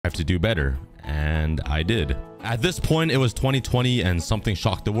have to do better. And I did. At this point, it was 2020 and something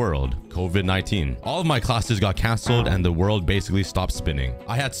shocked the world. COVID-19. All of my classes got canceled and the world basically stopped spinning.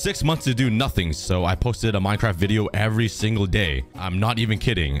 I had 6 months to do nothing, so I posted a Minecraft video every single day. I'm not even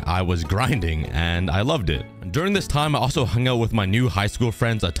kidding. I was grinding and I loved it. During this time, I also hung out with my new high school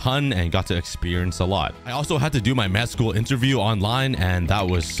friends a ton and got to experience a lot. I also had to do my med school interview online, and that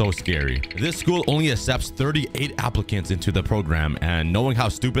was so scary. This school only accepts 38 applicants into the program, and knowing how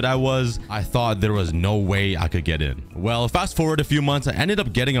stupid I was, I thought there was no way I could get in. Well, fast forward a few months, I ended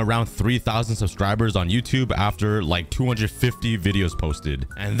up getting around 3,000 subscribers on YouTube after like 250 videos posted.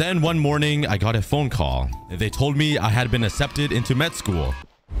 And then one morning, I got a phone call. They told me I had been accepted into med school.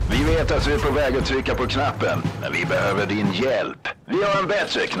 Vi vet att vi är på väg att trycka på knappen, men vi behöver din hjälp. Vi har en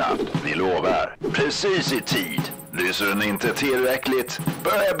bättre knapp, vi lovar. Precis i tid. Lyser den inte tillräckligt?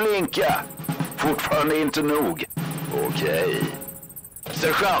 Börja blinka. Fortfarande inte nog. Okej.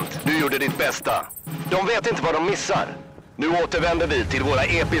 Sergeant, du gjorde ditt bästa. De vet inte vad de missar. Nu återvänder vi till våra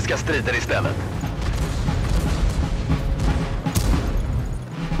episka strider istället.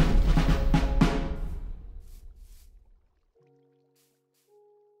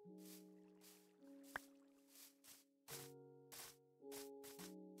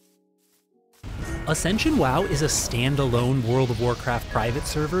 Ascension WoW is a standalone World of Warcraft private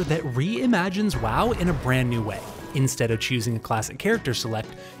server that reimagines WoW in a brand new way. Instead of choosing a classic character select,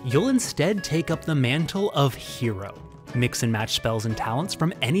 you'll instead take up the mantle of hero. Mix and match spells and talents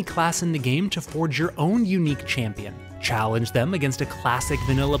from any class in the game to forge your own unique champion. Challenge them against a classic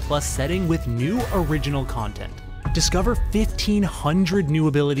Vanilla Plus setting with new original content. Discover 1,500 new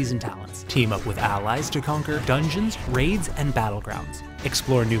abilities and talents. Team up with allies to conquer dungeons, raids, and battlegrounds.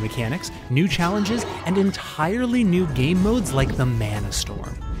 Explore new mechanics, new challenges, and entirely new game modes like the Mana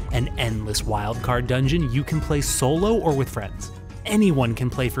Storm. An endless wildcard dungeon you can play solo or with friends. Anyone can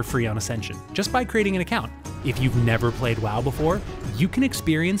play for free on Ascension, just by creating an account. If you've never played WoW before, you can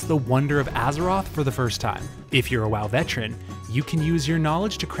experience the wonder of Azeroth for the first time. If you're a WoW veteran, you can use your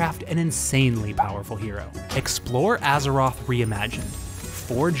knowledge to craft an insanely powerful hero. Explore Azeroth Reimagined.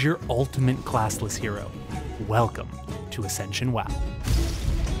 Forge your ultimate classless hero. Welcome to Ascension WoW.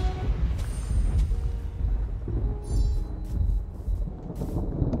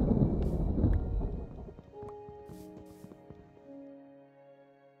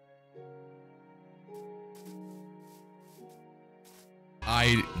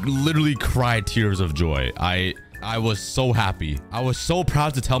 I literally cried tears of joy. I was so happy. I was so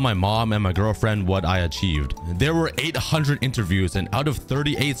proud to tell my mom and my girlfriend what I achieved. There were 800 interviews, and out of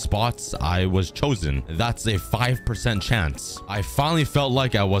 38 spots, I was chosen. That's a 5% chance. I finally felt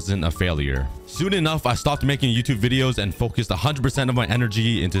like I wasn't a failure. Soon enough, I stopped making YouTube videos and focused 100% of my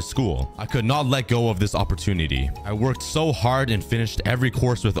energy into school. I could not let go of this opportunity. I worked so hard and finished every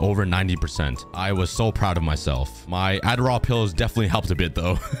course with over 90%. I was so proud of myself. My Adderall pills definitely helped a bit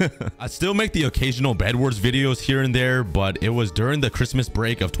though. I still make the occasional Bedwars videos here and there, but it was during the Christmas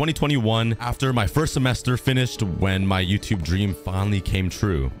break of 2021 after my first semester finished when my YouTube dream finally came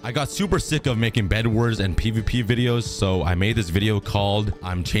true. I got super sick of making Bedwars and PvP videos, so I made this video called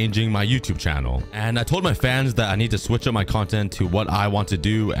I'm Changing My YouTube Channel. And I told my fans that I need to switch up my content to what I want to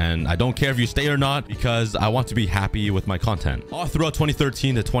do, and I don't care if you stay or not because I want to be happy with my content. All throughout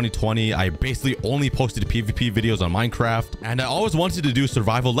 2013 to 2020, I basically only posted PvP videos on Minecraft, and I always wanted to do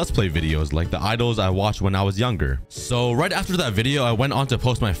survival let's play videos like the idols I watched when I was younger. So right after that video, I went on to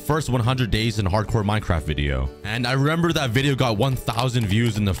post my first 100 days in hardcore Minecraft video. And I remember that video got 1,000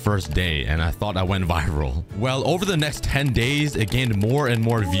 views in the first day, and I thought I went viral. Well, over the next 10 days, it gained more and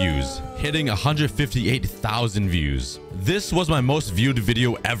more views, hitting 158,000 views. This was my most viewed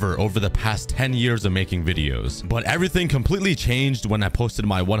video ever over the past 10 years of making videos. But everything completely changed when I posted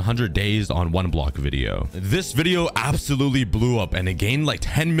my 100 days on one block video. This video absolutely blew up and it gained like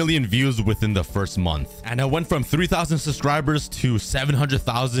 10 million views within the first month. And I went from 3,000 subscribers to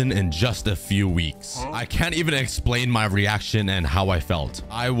 700,000 in just a few weeks. I can't even explain my reaction and how I felt.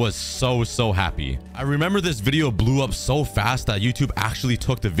 I was so happy. I remember this video blew up so fast that YouTube actually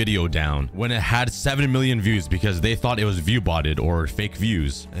took the video down when it had 7 million views because they thought it was view botted or fake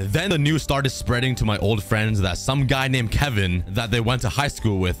views. Then the news started spreading to my old friends that some guy named Kevin that they went to high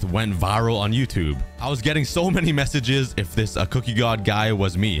school with went viral on YouTube. I was getting so many messages if this cookie god guy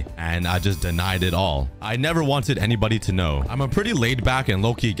was me, and I just denied it all. I never wanted anybody to know. I'm a pretty laid back and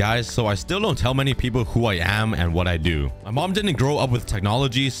low-key guy, so I still don't tell many people who I am and what I do. My mom didn't grow up with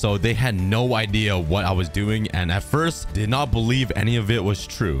technology, so they had no idea what I was doing, and at first did not believe any of it was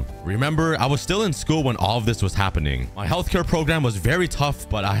true. Remember, I was still in school when all of this was happening. My healthcare program was very tough,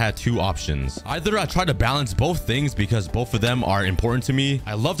 but I had two options. Either I tried to balance both things because both of them are important to me.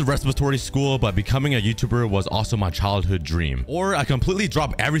 I loved respiratory school, but becoming a YouTuber was also my childhood dream. Or I completely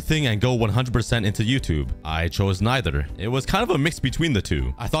drop everything and go 100% into YouTube. I chose neither. It was kind of a mix between the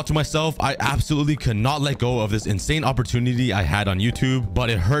two. I thought to myself, I absolutely could not let go of this insane opportunity I had on YouTube, but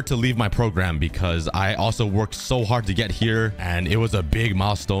it hurt to leave my program because I also worked so hard to get here, and it was a big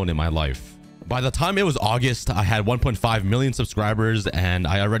milestone in my life. By the time it was August, I had 1.5 million subscribers, and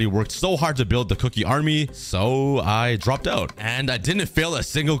I already worked so hard to build the cookie army, so I dropped out. And I didn't fail a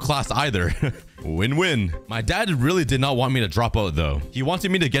single class either. Win-win. My dad really did not want me to drop out though. He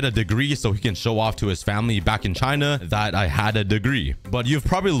wanted me to get a degree so he can show off to his family back in China that I had a degree. But you've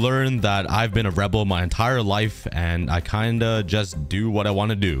probably learned that I've been a rebel my entire life, and I kinda just do what I want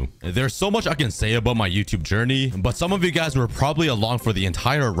to do. There's so much I can say about my YouTube journey, but some of you guys were probably along for the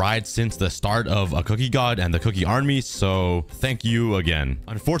entire ride since the start of A Cookie God and the Cookie Army, so thank you again.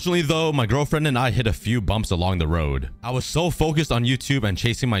 Unfortunately though, my girlfriend and I hit a few bumps along the road. I was so focused on YouTube and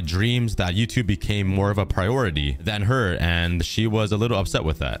chasing my dreams that YouTube became more of a priority than her, and she was a little upset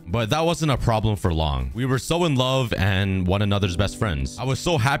with that. But that wasn't a problem for long. We were so in love and one another's best friends. I was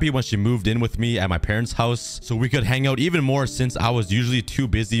so happy when she moved in with me at my parents' house so we could hang out even more, since I was usually too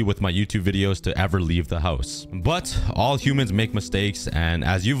busy with my YouTube videos to ever leave the house. But all humans make mistakes, and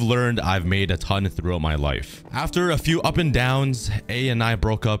as you've learned, I've made a ton throughout my life. After a few up and downs, A and I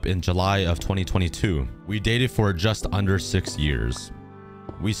broke up in July of 2022. We dated for just under 6 years.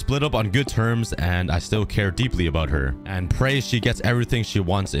 We split up on good terms, and I still care deeply about her and pray she gets everything she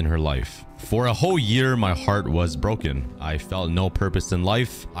wants in her life. For a whole year, my heart was broken. I felt no purpose in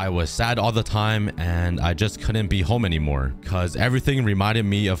life. I was sad all the time, and I just couldn't be home anymore because everything reminded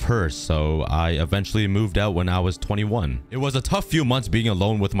me of her, so I eventually moved out when I was 21. It was a tough few months being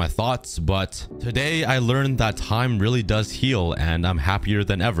alone with my thoughts, but today I learned that time really does heal, and I'm happier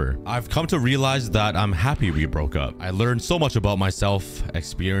than ever. I've come to realize that I'm happy we broke up. I learned so much about myself,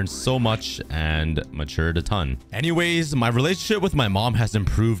 experienced so much, and matured a ton. Anyways, my relationship with my mom has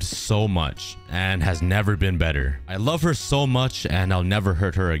improved so much and has never been better. I love her so much, and I'll never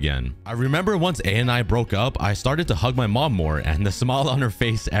hurt her again. I remember once A and I broke up, I started to hug my mom more, and the smile on her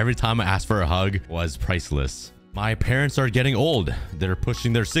face every time I asked for a hug was priceless. My parents are getting old. They're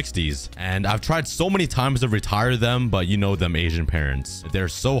pushing their 60s, and I've tried so many times to retire them, but you know them Asian parents. They're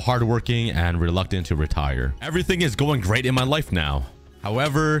so hardworking and reluctant to retire. Everything is going great in my life now.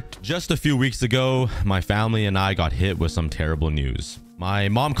 However, just a few weeks ago, my family and I got hit with some terrible news. My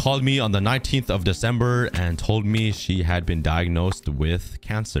mom called me on the 19th of December and told me she had been diagnosed with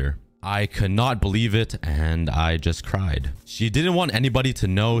cancer. I could not believe it, and I just cried. She didn't want anybody to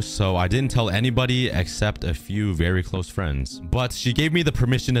know, so I didn't tell anybody except a few very close friends. But she gave me the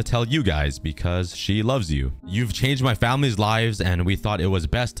permission to tell you guys because she loves you. You've changed my family's lives, and we thought it was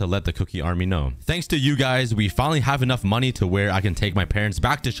best to let the Cookie Army know. Thanks to you guys, we finally have enough money to where I can take my parents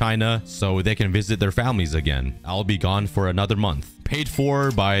back to China so they can visit their families again. I'll be gone for another month. Paid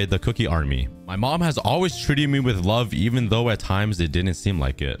for by the Cookie Army. My mom has always treated me with love, even though at times it didn't seem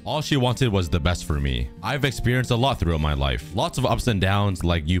like it. All she wanted was the best for me. I've experienced a lot throughout my life. Lots of ups and downs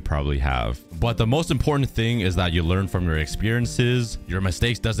like you probably have. But the most important thing is that you learn from your experiences. Your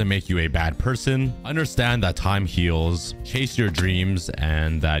mistakes doesn't make you a bad person. Understand that time heals, chase your dreams,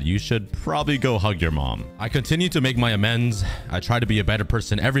 and that you should probably go hug your mom. I continue to make my amends. I try to be a better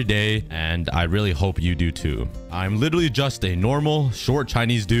person every day, and I really hope you do too. I'm literally just a normal, short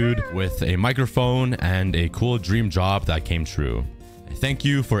Chinese dude with a microphone and a cool dream job that came true. Thank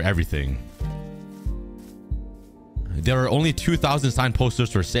you for everything. There are only 2,000 signed posters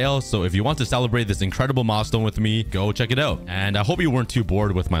for sale, so if you want to celebrate this incredible milestone with me, go check it out. And I hope you weren't too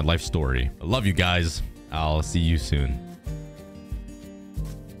bored with my life story. I love you guys. I'll see you soon.